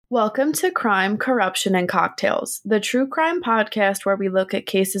Welcome to Crime, Corruption, and Cocktails, the true crime podcast where we look at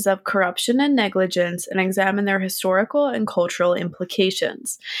cases of corruption and negligence and examine their historical and cultural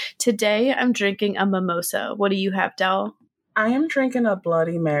implications. Today, I'm drinking a mimosa. What do you have, Del? I am drinking a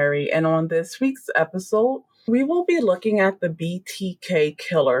Bloody Mary, and on this week's episode, we will be looking at the BTK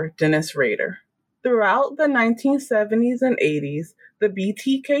killer, Dennis Rader. Throughout the 1970s and 80s, the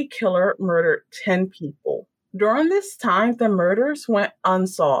BTK killer murdered 10 people. During this time, the murders went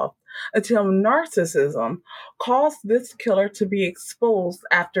unsolved until narcissism caused this killer to be exposed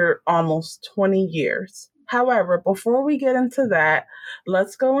after almost 20 years. However, before we get into that,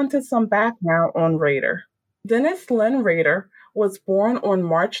 let's go into some background on Rader. Dennis Lynn Rader was born on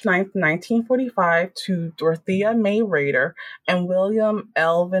March 9, 1945 to Dorothea May Rader and William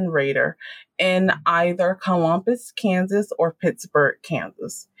Elvin Rader in either Columbus, Kansas or Pittsburgh,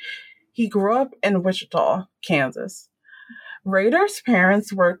 Kansas. He grew up in Wichita, Kansas. Rader's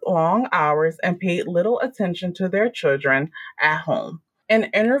parents worked long hours and paid little attention to their children at home. In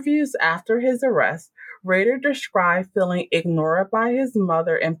interviews after his arrest, Rader described feeling ignored by his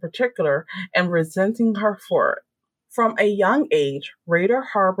mother in particular and resenting her for it. From a young age, Rader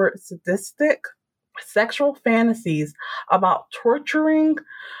harbored sadistic sexual fantasies about torturing,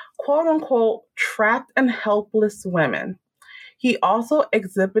 quote-unquote, trapped and helpless women. He also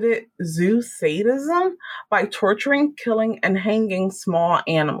exhibited zoo sadism by torturing, killing, and hanging small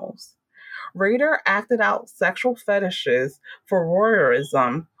animals. Rader acted out sexual fetishes for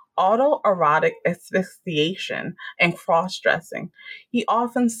voyeurism, autoerotic asphyxiation, and cross-dressing. He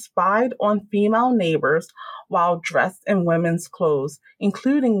often spied on female neighbors while dressed in women's clothes,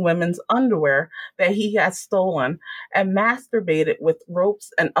 including women's underwear that he had stolen, and masturbated with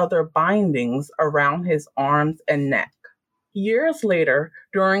ropes and other bindings around his arms and neck. Years later,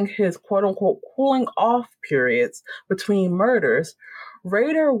 during his quote-unquote cooling off periods between murders,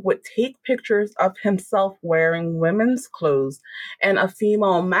 Rader would take pictures of himself wearing women's clothes and a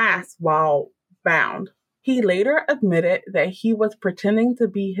female mask while bound. He later admitted that he was pretending to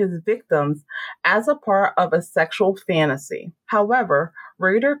be his victims as a part of a sexual fantasy. However,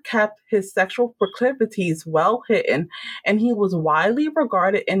 Rader kept his sexual proclivities well hidden, and he was widely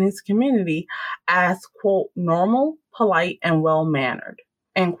regarded in his community as, quote, normal, polite, and well-mannered,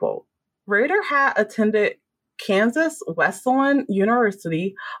 end quote. Rader had attended Kansas Wesleyan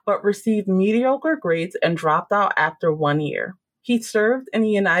University, but received mediocre grades and dropped out after 1 year. He served in the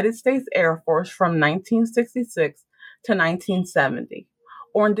United States Air Force from 1966 to 1970.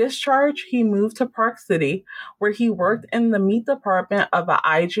 On discharge, he moved to Park City, where he worked in the meat department of an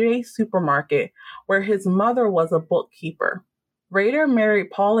IGA supermarket, where his mother was a bookkeeper. Rader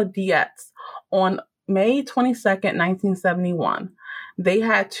married Paula Dietz on May 22, 1971. They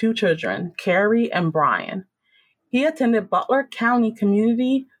had 2 children, Carrie and Brian. He attended Butler County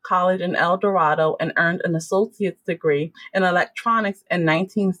Community College in El Dorado and earned an associate's degree in electronics in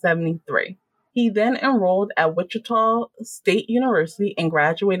 1973. He then enrolled at Wichita State University and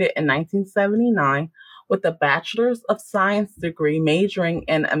graduated in 1979 with a Bachelor's of Science degree majoring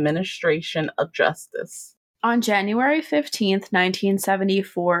in Administration of Justice. On January 15,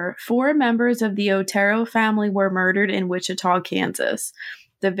 1974, 4 members of the Otero family were murdered in Wichita, Kansas.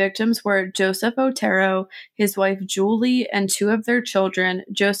 The victims were Joseph Otero, his wife Julie, and 2 of their children,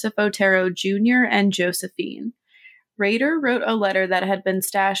 Joseph Otero Jr. and Josephine. Rader wrote a letter that had been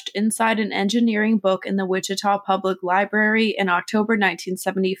stashed inside an engineering book in the Wichita Public Library in October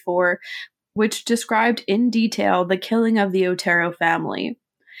 1974, which described in detail the killing of the Otero family.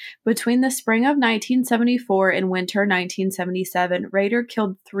 Between the spring of 1974 and winter 1977, Rader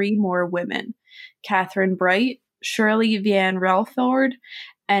killed 3 more women, Catherine Bright, Shirley Van Relford,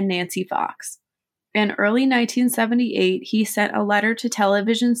 and Nancy Fox. In early 1978, he sent a letter to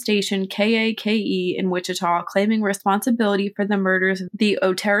television station KAKE in Wichita claiming responsibility for the murders of the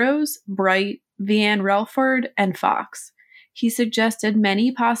Oteros, Bright, Van Relford, and Fox. He suggested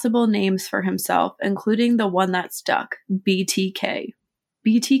many possible names for himself, including the one that stuck, BTK.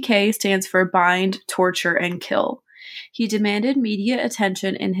 BTK stands for Bind, Torture, and Kill. He demanded media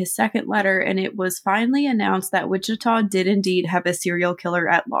attention in his second letter, and it was finally announced that Wichita did indeed have a serial killer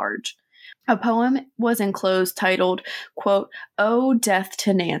at large. A poem was enclosed titled, quote, "Oh, Death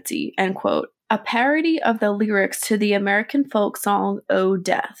to Nancy," end quote, a parody of the lyrics to the American folk song, "Oh,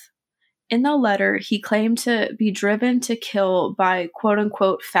 Death." In the letter, he claimed to be driven to kill by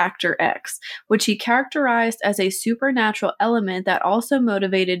quote-unquote Factor X, which he characterized as a supernatural element that also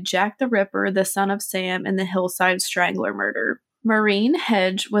motivated Jack the Ripper, the son of Sam, in the Hillside Strangler murder. Maureen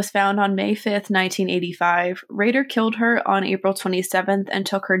Hedge was found on May 5th, 1985. Rader killed her on April 27th and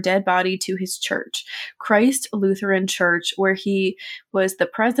took her dead body to his church, Christ Lutheran Church, where he was the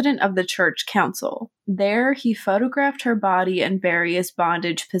president of the church council. There, he photographed her body in various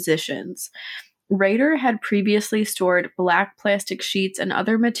bondage positions. Rader had previously stored black plastic sheets and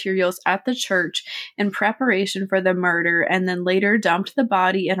other materials at the church in preparation for the murder and then later dumped the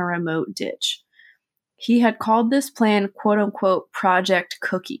body in a remote ditch. He had called this plan, quote-unquote, Project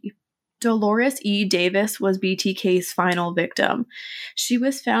Cookie. Dolores E. Davis was BTK's final victim. She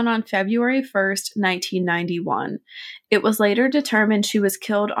was found on February 1st, 1991. It was later determined she was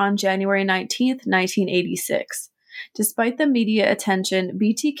killed on January 19th, 1986. Despite the media attention,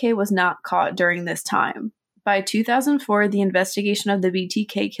 BTK was not caught during this time. By 2004, the investigation of the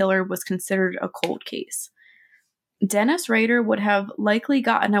BTK killer was considered a cold case. Dennis Rader would have likely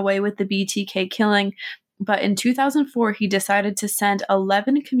gotten away with the BTK killing, but in 2004 he decided to send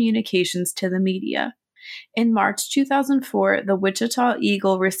 11 communications to the media. In March 2004, the Wichita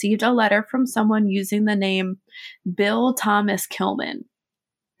Eagle received a letter from someone using the name Bill Thomas Kilman.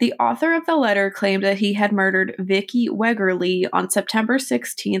 The author of the letter claimed that he had murdered Vicki Wegerle on September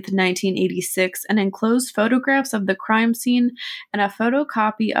 16, 1986, and enclosed photographs of the crime scene and a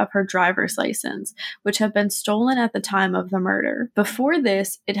photocopy of her driver's license, which had been stolen at the time of the murder. Before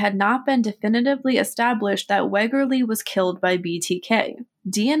this, it had not been definitively established that Wegerle was killed by BTK.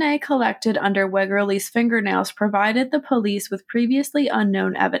 DNA collected under Wegerle's fingernails provided the police with previously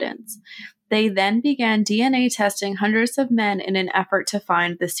unknown evidence. They then began DNA testing hundreds of men in an effort to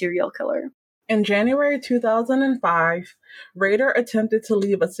find the serial killer. In January 2005, Rader attempted to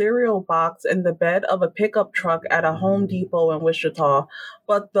leave a cereal box in the bed of a pickup truck at a Home Depot in Wichita,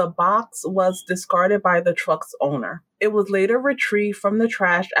 but the box was discarded by the truck's owner. It was later retrieved from the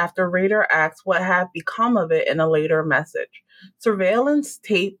trash after Rader asked what had become of it in a later message. Surveillance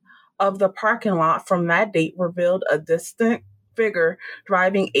tape of the parking lot from that date revealed a distant figure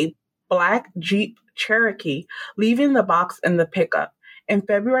driving a black Jeep Cherokee, leaving the box in the pickup. In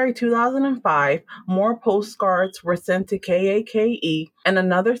February 2005, more postcards were sent to KAKE, and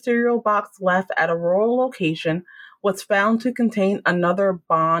another cereal box left at a rural location was found to contain another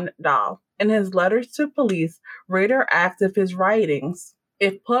Bond doll. In his letters to police, Rader asked if his writings,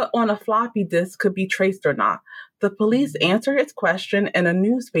 if put on a floppy disk, could be traced or not. The police answered his question in a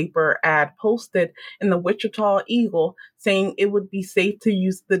newspaper ad posted in the Wichita Eagle saying it would be safe to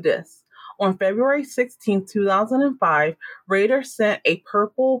use the disk. On February 16, 2005, Rader sent a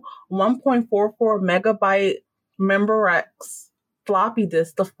purple 1.44 megabyte Memorex floppy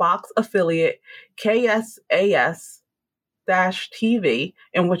disk to Fox affiliate KSAS-TV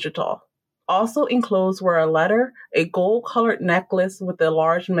in Wichita. Also enclosed were a letter, a gold-colored necklace with a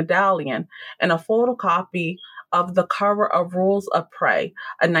large medallion, and a photocopy of the cover of Rules of Prey,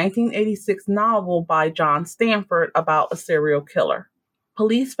 a 1986 novel by John Stanford about a serial killer.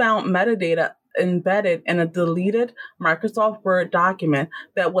 Police found metadata embedded in a deleted Microsoft Word document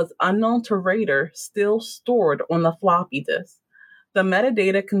that was unknown to Rader, still stored on the floppy disk. The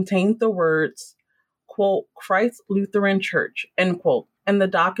metadata contained the words, quote, Christ Lutheran Church, end quote, and the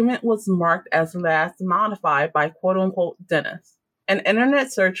document was marked as last modified by quote unquote Dennis. An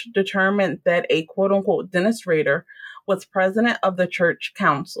internet search determined that a quote unquote Dennis Rader was president of the church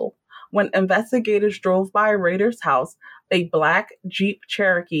council. When investigators drove by Rader's house, a black Jeep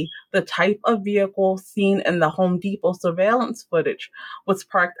Cherokee, the type of vehicle seen in the Home Depot surveillance footage, was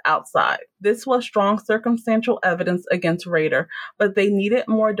parked outside. This was strong circumstantial evidence against Rader, but they needed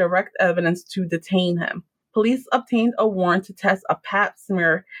more direct evidence to detain him. Police obtained a warrant to test a pap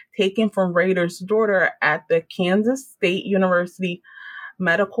smear taken from Rader's daughter at the Kansas State University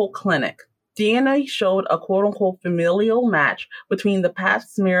Medical Clinic. DNA showed a quote-unquote familial match between the pap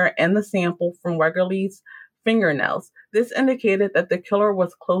smear and the sample from Wegerle's fingernails. This indicated that the killer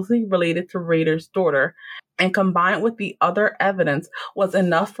was closely related to Rader's daughter, and combined with the other evidence was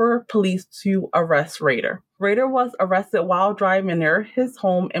enough for police to arrest Rader. Rader was arrested while driving near his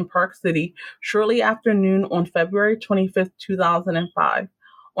home in Park City shortly after noon on February 25, 2005.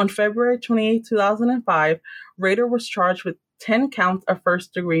 On February 28, 2005, Rader was charged with 10 counts of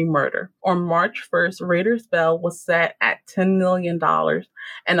first-degree murder. On March 1st, Rader's bail was set at $10 million,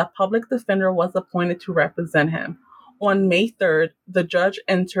 and a public defender was appointed to represent him. On May 3rd, the judge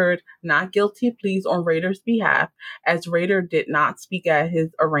entered not guilty pleas on Rader's behalf, as Rader did not speak at his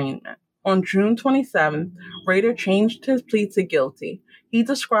arraignment. On June 27th, Rader changed his plea to guilty. He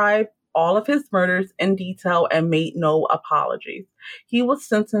described all of his murders in detail and made no apologies. He was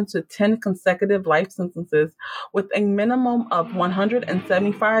sentenced to 10 consecutive life sentences with a minimum of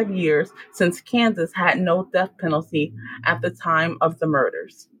 175 years since Kansas had no death penalty at the time of the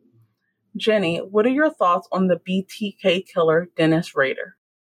murders. Jenny, what are your thoughts on the BTK killer, Dennis Rader?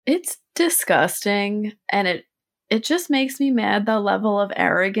 It's disgusting, and it just makes me mad, the level of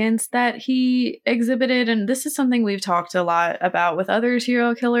arrogance that he exhibited. And this is something we've talked a lot about with other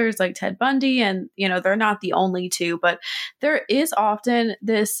serial killers like Ted Bundy. And, they're not the only two, but there is often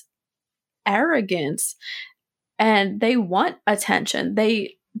this arrogance and they want attention.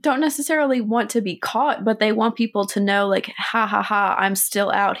 They don't necessarily want to be caught, but they want people to know, like, ha ha ha, I'm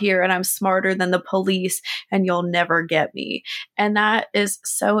still out here and I'm smarter than the police and you'll never get me. And that is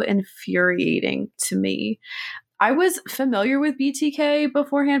so infuriating to me. I was familiar with BTK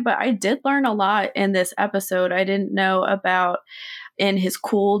beforehand, but I did learn a lot in this episode. I didn't know about in his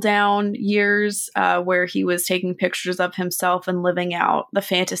cool down years where he was taking pictures of himself and living out the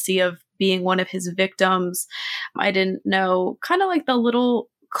fantasy of being one of his victims. I didn't know kind of like the little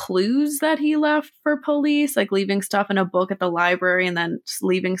clues that he left for police, like leaving stuff in a book at the library and then just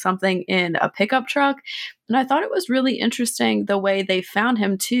leaving something in a pickup truck. And I thought it was really interesting the way they found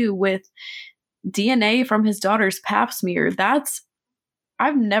him too, with DNA from his daughter's pap smear.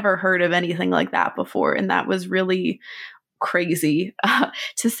 I've never heard of anything like that before. And that was really crazy,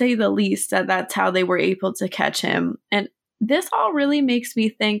 to say the least, that's how they were able to catch him. And this all really makes me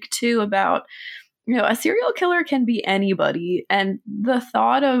think too about, a serial killer can be anybody. And the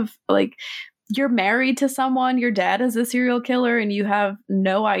thought of, like, you're married to someone, your dad is a serial killer, and you have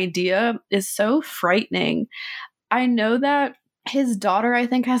no idea is so frightening. I know that his daughter, I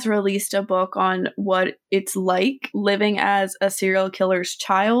think, has released a book on what it's like living as a serial killer's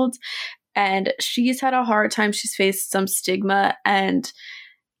child. And she's had a hard time. She's faced some stigma. And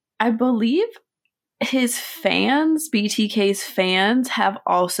I believe his fans, BTK's fans, have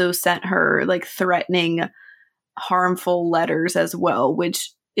also sent her like threatening, harmful letters as well,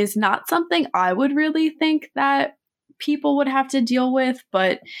 which is not something I would really think that people would have to deal with,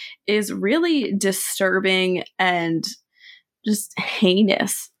 but is really disturbing and just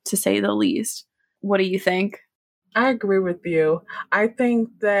heinous, to say the least. What do you think? I agree with you. I think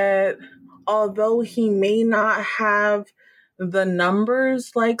that although he may not have the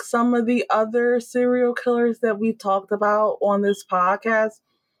numbers like some of the other serial killers that we talked about on this podcast,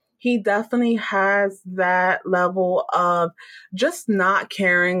 he definitely has that level of just not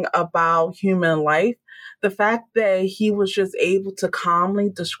caring about human life. The fact that he was just able to calmly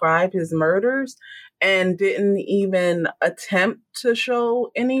describe his murders and didn't even attempt to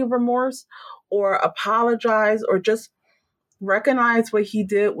show any remorse or apologize or just recognize what he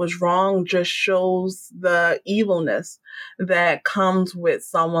did was wrong just shows the evilness that comes with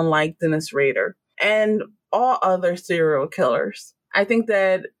someone like Dennis Rader and all other serial killers. I think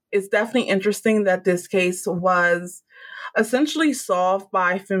that it's definitely interesting that this case was essentially solved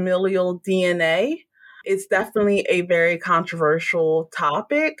by familial DNA. It's definitely a very controversial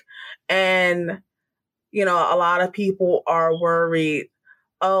topic. And, a lot of people are worried,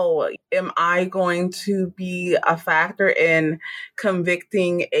 oh, am I going to be a factor in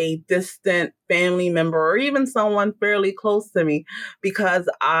convicting a distant family member or even someone fairly close to me because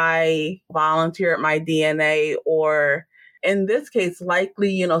I volunteered my DNA, or in this case,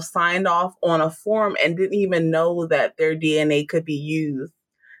 likely, signed off on a form and didn't even know that their DNA could be used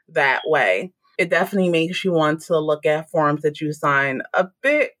that way. It definitely makes you want to look at forms that you sign a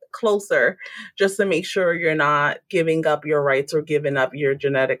bit closer just to make sure you're not giving up your rights or giving up your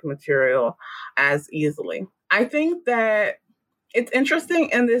genetic material as easily. I think that it's interesting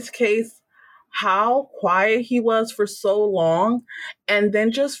in this case how quiet he was for so long and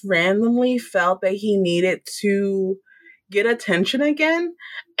then just randomly felt that he needed to get attention again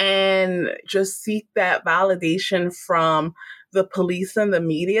and just seek that validation from the police and the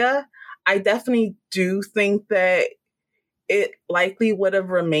media. I definitely do think that it likely would have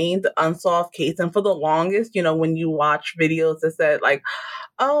remained an unsolved case. And for the longest, when you watch videos that said like,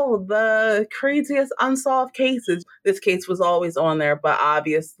 oh, the craziest unsolved cases, this case was always on there. But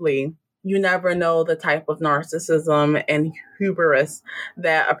obviously, you never know the type of narcissism and hubris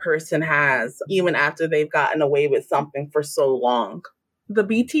that a person has, even after they've gotten away with something for so long. The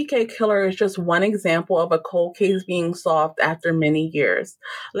BTK killer is just one example of a cold case being solved after many years.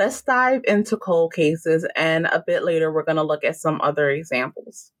 Let's dive into cold cases, and a bit later we're going to look at some other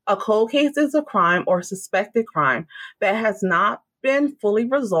examples. A cold case is a crime or suspected crime that has not been fully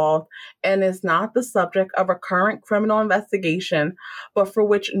resolved and is not the subject of a current criminal investigation, but for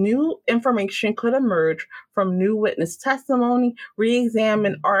which new information could emerge from new witness testimony,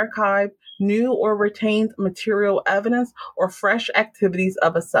 re-examined archive, new or retained material evidence, or fresh activities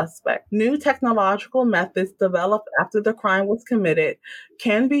of a suspect. New technological methods developed after the crime was committed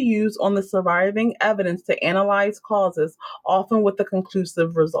can be used on the surviving evidence to analyze causes, often with a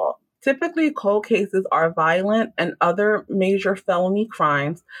conclusive result. Typically, cold cases are violent and other major felony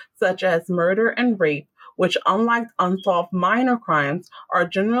crimes, such as murder and rape, which, unlike unsolved minor crimes, are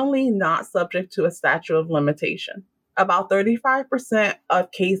generally not subject to a statute of limitation. About 35%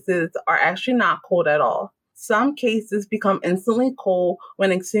 of cases are actually not cold at all. Some cases become instantly cold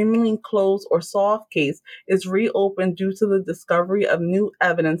when a seemingly closed or solved case is reopened due to the discovery of new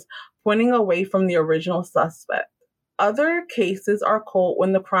evidence pointing away from the original suspect. Other cases are cold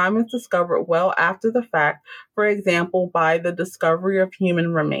when the crime is discovered well after the fact, for example, by the discovery of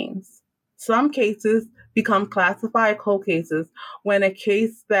human remains. Some cases become classified cold cases when a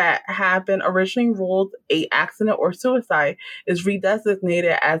case that had been originally ruled an accident or suicide is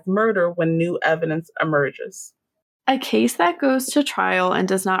redesignated as murder when new evidence emerges. A case that goes to trial and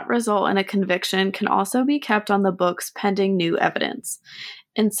does not result in a conviction can also be kept on the books pending new evidence.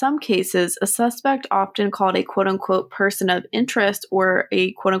 In some cases, a suspect, often called a quote-unquote person of interest or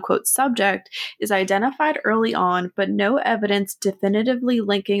a quote-unquote subject, is identified early on, but no evidence definitively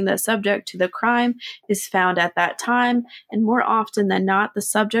linking the subject to the crime is found at that time, and more often than not, the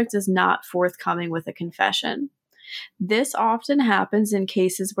subject is not forthcoming with a confession. This often happens in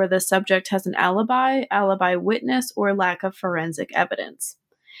cases where the subject has an alibi witness, or lack of forensic evidence.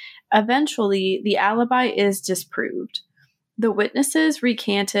 Eventually, the alibi is disproved. The witnesses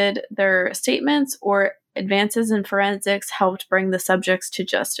recanted their statements, or advances in forensics helped bring the subjects to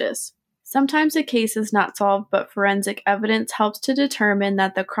justice. Sometimes a case is not solved, but forensic evidence helps to determine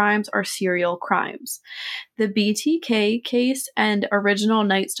that the crimes are serial crimes. The BTK case and original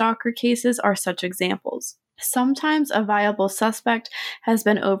Night Stalker cases are such examples. Sometimes a viable suspect has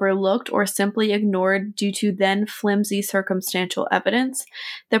been overlooked or simply ignored due to then flimsy circumstantial evidence,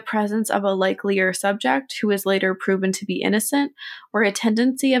 the presence of a likelier subject who is later proven to be innocent, or a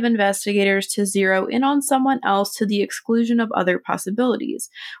tendency of investigators to zero in on someone else to the exclusion of other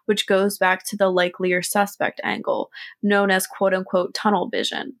possibilities, which goes back to the likelier suspect angle, known as quote-unquote tunnel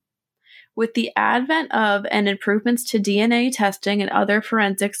vision. With the advent of and improvements to DNA testing and other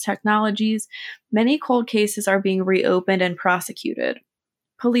forensics technologies, many cold cases are being reopened and prosecuted.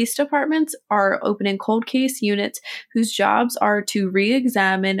 Police departments are opening cold case units whose jobs are to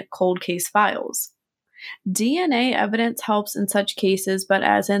re-examine cold case files. DNA evidence helps in such cases, but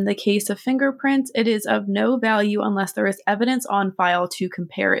as in the case of fingerprints, it is of no value unless there is evidence on file to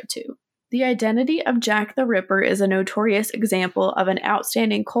compare it to. The identity of Jack the Ripper is a notorious example of an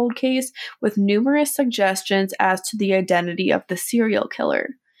outstanding cold case with numerous suggestions as to the identity of the serial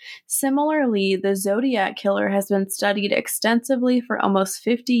killer. Similarly, the Zodiac Killer has been studied extensively for almost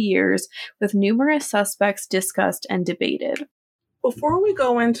 50 years, with numerous suspects discussed and debated. Before we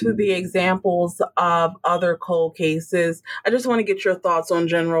go into the examples of other cold cases, I just want to get your thoughts on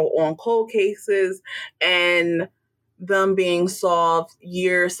general on cold cases and them being solved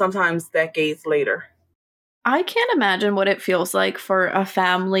years, sometimes decades later. I can't imagine what it feels like for a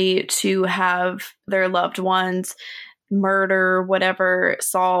family to have their loved ones murder, whatever,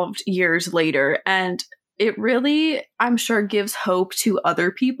 solved years later. And it really, I'm sure, gives hope to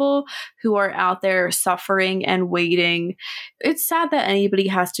other people who are out there suffering and waiting. It's sad that anybody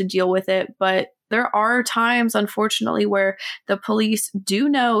has to deal with it, but there are times, unfortunately, where the police do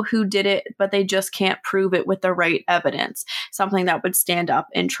know who did it, but they just can't prove it with the right evidence, something that would stand up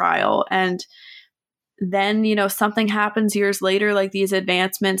in trial. And then, something happens years later, like these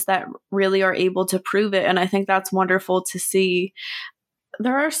advancements that really are able to prove it. And I think that's wonderful to see.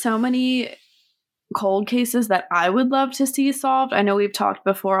 There are so many cold cases that I would love to see solved. I know we've talked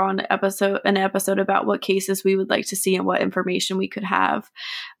before on an episode about what cases we would like to see and what information we could have.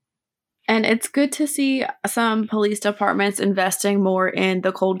 And it's good to see some police departments investing more in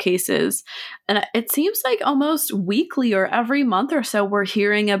the cold cases. And it seems like almost weekly or every month or so, we're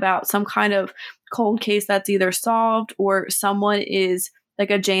hearing about some kind of cold case that's either solved or someone is,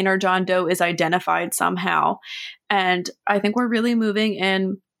 like a Jane or John Doe, is identified somehow. And I think we're really moving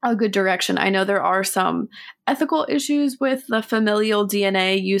in a good direction. I know there are some ethical issues with the familial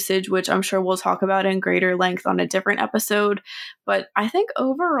DNA usage, which I'm sure we'll talk about in greater length on a different episode. But I think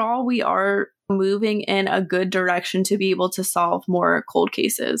overall we are moving in a good direction to be able to solve more cold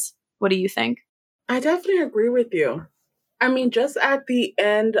cases. What do you think? I definitely agree with you. I mean, just at the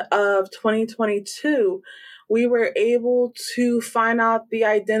end of 2022, we were able to find out the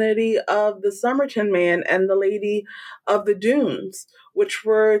identity of the Somerton man and the Lady of the Dunes, which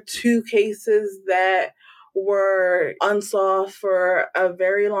were two cases that were unsolved for a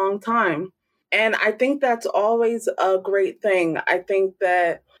very long time. And I think that's always a great thing. I think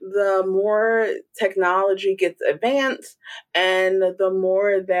that the more technology gets advanced and the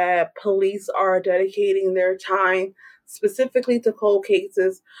more that police are dedicating their time specifically to cold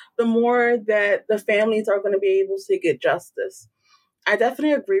cases, the more that the families are going to be able to get justice. I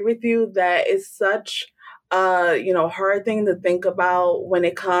definitely agree with you that it's such a hard thing to think about when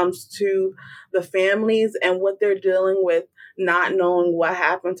it comes to the families and what they're dealing with, not knowing what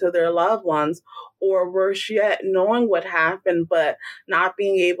happened to their loved ones, or worse yet, knowing what happened but not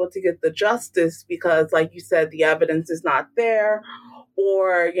being able to get the justice because, like you said, the evidence is not there,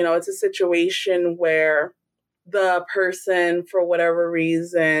 or it's a situation where the person, for whatever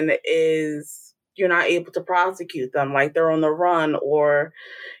reason, you're not able to prosecute them, like they're on the run, or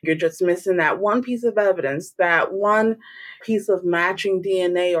you're just missing that one piece of evidence, that one piece of matching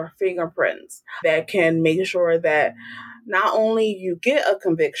DNA or fingerprints that can make sure that not only you get a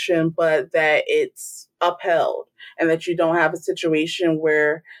conviction, but that it's upheld and that you don't have a situation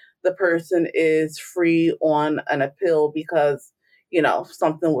where the person is free on an appeal because,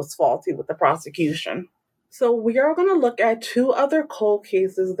 something was faulty with the prosecution. So we are going to look at two other cold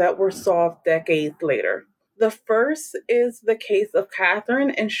cases that were solved decades later. The first is the case of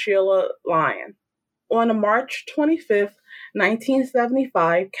Catherine and Sheila Lyon. On March 25th,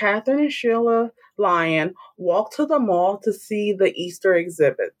 1975, Catherine and Sheila Lyon walked to the mall to see the Easter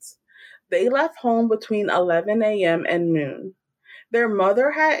exhibits. They left home between 11 a.m. and noon. Their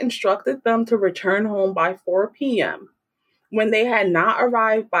mother had instructed them to return home by 4 p.m. When they had not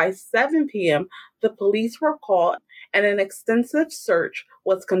arrived by 7 p.m., the police were called and an extensive search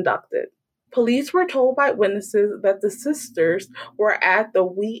was conducted. Police were told by witnesses that the sisters were at the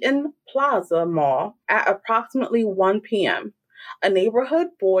Wheaton Plaza Mall at approximately 1 p.m. A neighborhood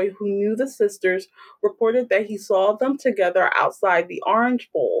boy who knew the sisters reported that he saw them together outside the Orange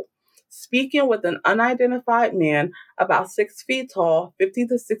Bowl, speaking with an unidentified man about 6 feet tall, 50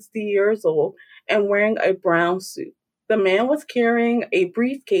 to 60 years old, and wearing a brown suit. The man was carrying a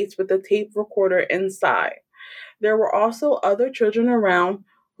briefcase with a tape recorder inside. There were also other children around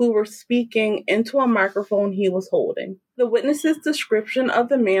who were speaking into a microphone he was holding. The witness's description of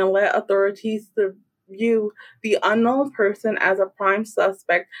the man led authorities to view the unknown person as a prime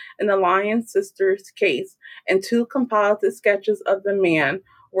suspect in the Lyon sisters' case, and two composite sketches of the man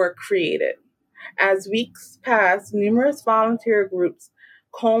were created. As weeks passed, numerous volunteer groups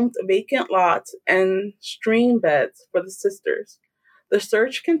combed vacant lots and stream beds for the sisters. The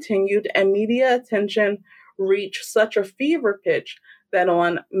search continued, and media attention reached such a fever pitch that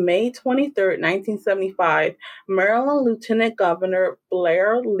on May 23, 1975, Maryland Lieutenant Governor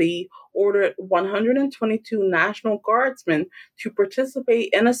Blair Lee ordered 122 National Guardsmen to participate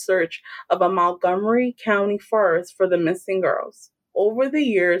in a search of a Montgomery County forest for the missing girls. Over the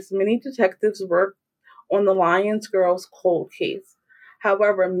years, many detectives worked on the Lyons girls' cold case.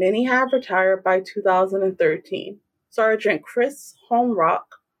 However, many have retired by 2013. Sergeant Chris Holmrock,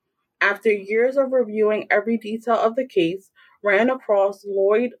 after years of reviewing every detail of the case, ran across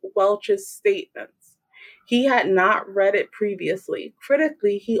Lloyd Welch's statements. He had not read it previously.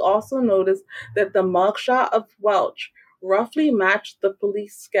 Critically, he also noticed that the mugshot of Welch roughly matched the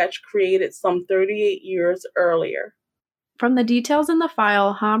police sketch created some 38 years earlier. From the details in the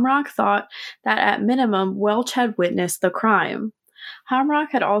file, Holmrock thought that at minimum Welch had witnessed the crime.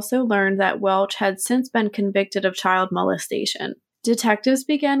 Holmrock had also learned that Welch had since been convicted of child molestation. Detectives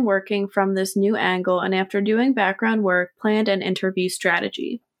began working from this new angle and after doing background work, planned an interview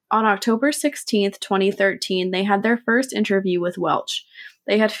strategy. On October 16, 2013, they had their first interview with Welch.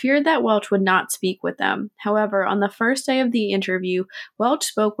 They had feared that Welch would not speak with them. However, on the first day of the interview, Welch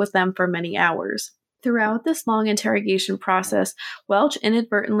spoke with them for many hours. Throughout this long interrogation process, Welch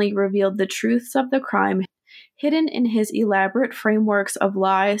inadvertently revealed the truths of the crime hidden in his elaborate frameworks of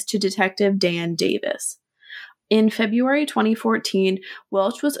lies to Detective Dan Davis. In February 2014,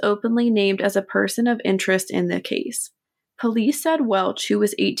 Welch was openly named as a person of interest in the case. Police said Welch, who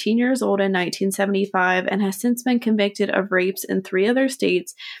was 18 years old in 1975 and has since been convicted of rapes in 3 other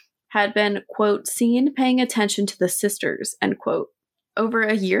states, had been, quote, seen paying attention to the sisters, end quote. Over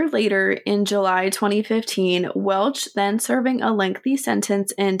a year later, in July 2015, Welch, then serving a lengthy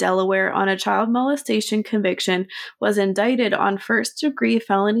sentence in Delaware on a child molestation conviction, was indicted on first-degree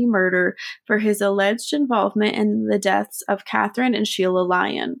felony murder for his alleged involvement in the deaths of Catherine and Sheila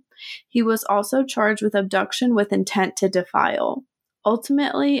Lyon. He was also charged with abduction with intent to defile.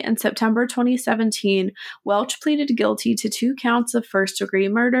 Ultimately, in September 2017, Welch pleaded guilty to 2 counts of first-degree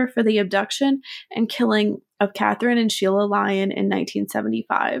murder for the abduction and killing of Catherine and Sheila Lyon in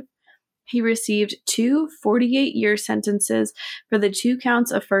 1975. He received 2 48-year sentences for the 2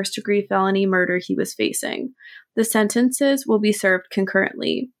 counts of first-degree felony murder he was facing. The sentences will be served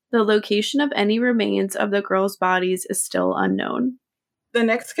concurrently. The location of any remains of the girls' bodies is still unknown. The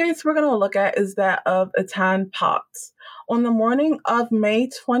next case we're going to look at is that of Etan Potts. On the morning of May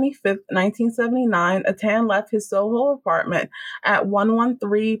 25th, 1979, Etan left his Soho apartment at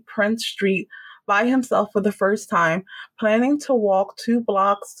 113 Prince Street by himself for the first time, planning to walk 2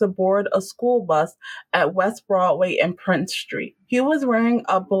 blocks to board a school bus at West Broadway and Prince Street. He was wearing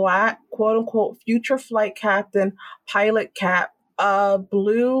a black, quote-unquote, future flight captain pilot cap, a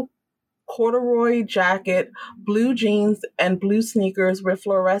blue corduroy jacket, blue jeans, and blue sneakers with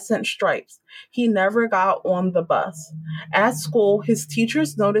fluorescent stripes. He never got on the bus. At school, his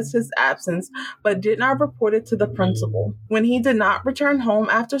teachers noticed his absence but did not report it to the principal. When he did not return home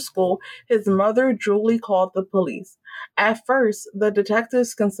after school, his mother, Julie, called the police. At first, the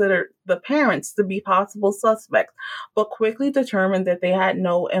detectives considered the parents to be possible suspects, but quickly determined that they had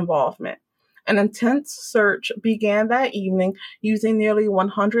no involvement. An intense search began that evening using nearly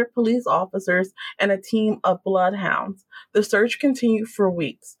 100 police officers and a team of bloodhounds. The search continued for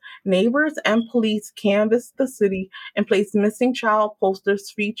weeks. Neighbors and police canvassed the city and placed missing child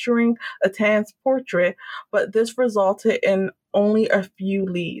posters featuring Etan's portrait, but this resulted in only a few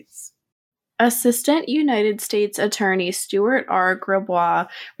leads. Assistant United States Attorney Stuart R. Grabois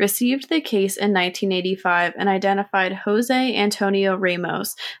received the case in 1985 and identified Jose Antonio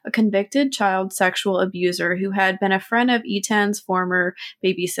Ramos, a convicted child sexual abuser who had been a friend of Etan's former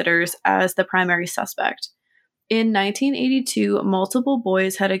babysitters, as the primary suspect. In 1982, multiple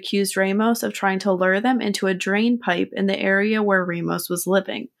boys had accused Ramos of trying to lure them into a drain pipe in the area where Ramos was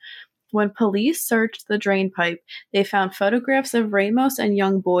living. When police searched the drain pipe, they found photographs of Ramos and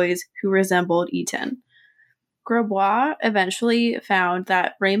young boys who resembled Etan. Grabois eventually found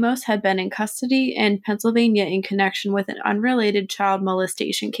that Ramos had been in custody in Pennsylvania in connection with an unrelated child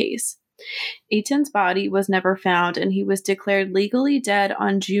molestation case. Etan's body was never found, and he was declared legally dead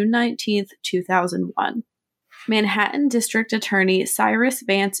on June 19, 2001. Manhattan District Attorney Cyrus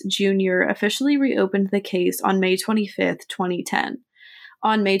Vance Jr. officially reopened the case on May 25, 2010.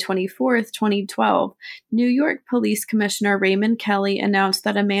 On May 24, 2012, New York Police Commissioner Raymond Kelly announced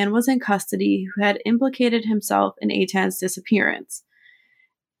that a man was in custody who had implicated himself in Etan's disappearance.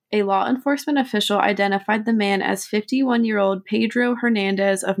 A law enforcement official identified the man as 51-year-old Pedro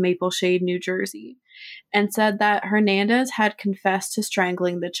Hernandez of Mapleshade, New Jersey, and said that Hernandez had confessed to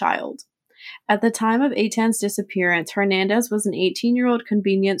strangling the child. At the time of Etan's disappearance, Hernandez was an 18-year-old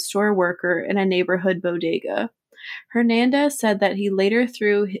convenience store worker in a neighborhood bodega. Hernandez said that he later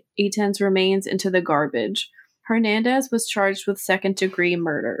threw Etan's remains into the garbage. Hernandez was charged with second-degree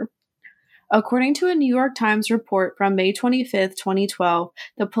murder. According to a New York Times report from May 25, 2012,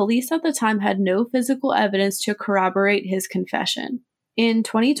 the police at the time had no physical evidence to corroborate his confession. In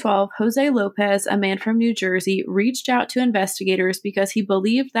 2012, Jose Lopez, a man from New Jersey, reached out to investigators because he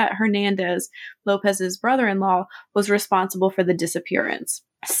believed that Hernandez, Lopez's brother-in-law, was responsible for the disappearance.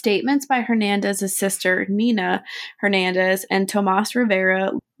 Statements by Hernandez's sister, Nina Hernandez, and Tomas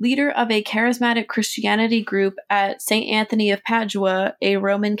Rivera, leader of a charismatic Christianity group at St. Anthony of Padua, a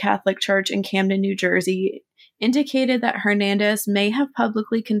Roman Catholic church in Camden, New Jersey, indicated that Hernandez may have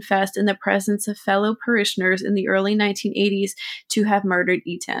publicly confessed in the presence of fellow parishioners in the early 1980s to have murdered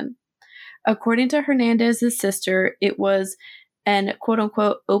Etan. According to Hernandez's sister, it was an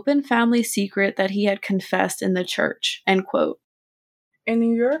quote-unquote open family secret that he had confessed in the church, end quote. A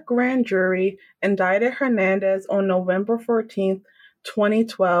New York grand jury indicted Hernandez on November 14,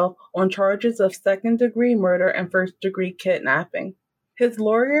 2012, on charges of second-degree murder and first-degree kidnapping. His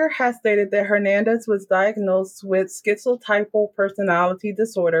lawyer has stated that Hernandez was diagnosed with schizotypal personality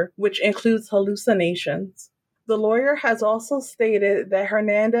disorder, which includes hallucinations. The lawyer has also stated that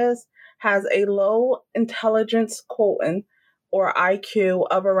Hernandez has a low intelligence quotient, or IQ,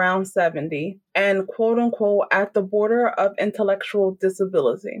 of around 70, and quote-unquote at the border of intellectual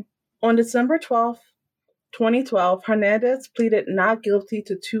disability. On December 12, 2012, Hernandez pleaded not guilty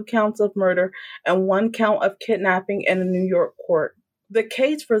to 2 counts of murder and 1 count of kidnapping in a New York court. The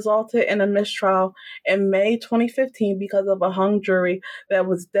case resulted in a mistrial in May 2015 because of a hung jury that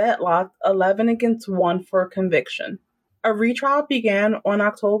was deadlocked 11-1 for conviction. A retrial began on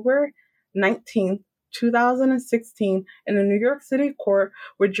October 19, 2016 in the New York City court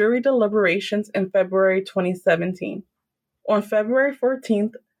with jury deliberations in February 2017. On February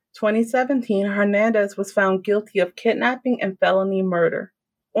 14, 2017, Hernandez was found guilty of kidnapping and felony murder.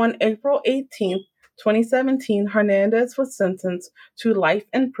 On April 18, 2017, Hernandez was sentenced to life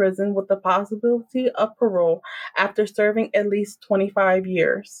in prison with the possibility of parole after serving at least 25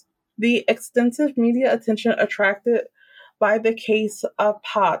 years. The extensive media attention attracted by the case of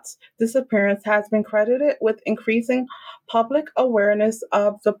Potts' disappearance has been credited with increasing public awareness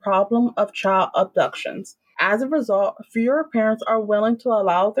of the problem of child abductions. As a result, fewer parents are willing to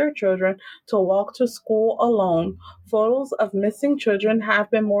allow their children to walk to school alone. Photos of missing children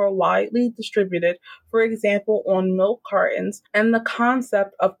have been more widely distributed, for example, on milk cartons, and the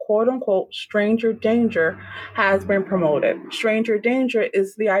concept of quote-unquote stranger danger has been promoted. Stranger danger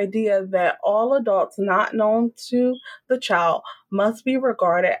is the idea that all adults not known to the child must be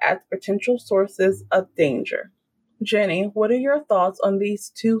regarded as potential sources of danger. Jenny, what are your thoughts on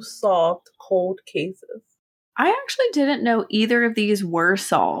these two solved cold cases? I actually didn't know either of these were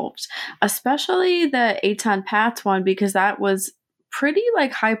solved, especially the Eitan Patz one, because that was pretty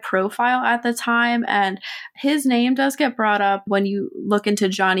high profile at the time. And his name does get brought up when you look into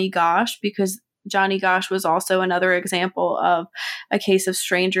Johnny Gosch, because Johnny Gosch was also another example of a case of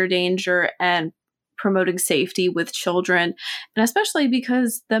stranger danger and promoting safety with children. And especially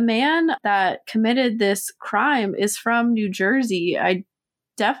because the man that committed this crime is from New Jersey. I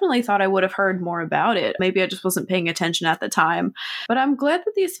definitely thought I would have heard more about it. Maybe I just wasn't paying attention at the time. But I'm glad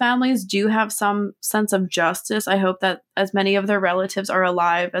that these families do have some sense of justice. I hope that as many of their relatives are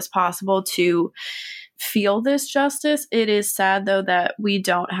alive as possible to feel this justice. It is sad, though, that we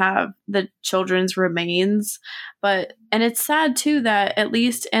don't have the children's remains. And it's sad, too, that at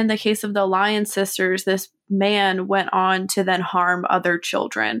least in the case of the Lyon sisters, this man went on to then harm other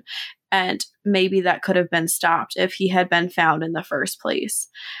children. And maybe that could have been stopped if he had been found in the first place.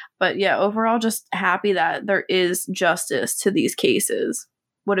 But yeah, overall, just happy that there is justice to these cases.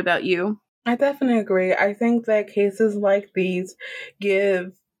 What about you? I definitely agree. I think that cases like these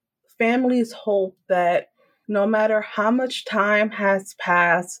give families hope that no matter how much time has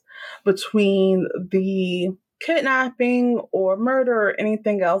passed between the kidnapping or murder or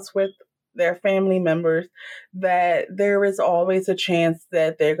anything else with their family members, that there is always a chance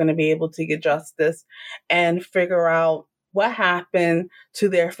that they're going to be able to get justice and figure out what happened to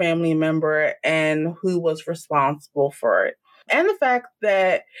their family member and who was responsible for it. And the fact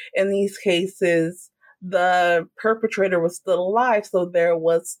that in these cases, the perpetrator was still alive, so there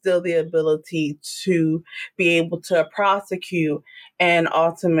was still the ability to be able to prosecute and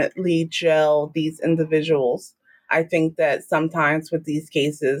ultimately jail these individuals. I think that sometimes with these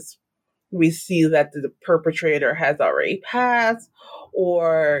cases, we see that the perpetrator has already passed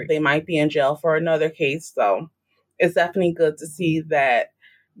or they might be in jail for another case. So it's definitely good to see that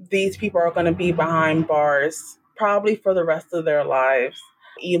these people are going to be behind bars probably for the rest of their lives.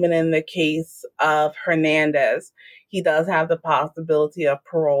 Even in the case of Hernandez, he does have the possibility of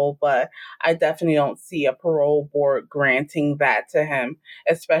parole, but I definitely don't see a parole board granting that to him,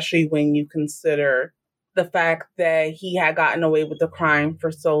 especially when you consider the fact that he had gotten away with the crime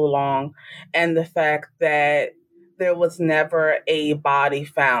for so long and the fact that there was never a body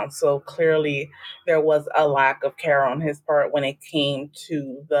found. So clearly there was a lack of care on his part when it came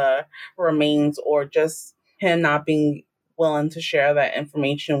to the remains, or just him not being willing to share that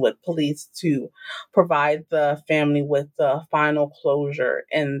information with police to provide the family with the final closure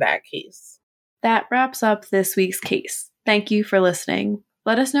in that case. That wraps up this week's case. Thank you for listening.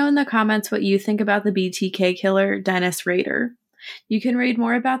 Let us know in the comments what you think about the BTK killer, Dennis Rader. You can read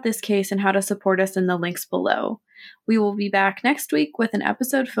more about this case and how to support us in the links below. We will be back next week with an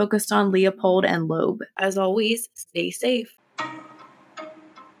episode focused on Leopold and Loeb. As always, stay safe.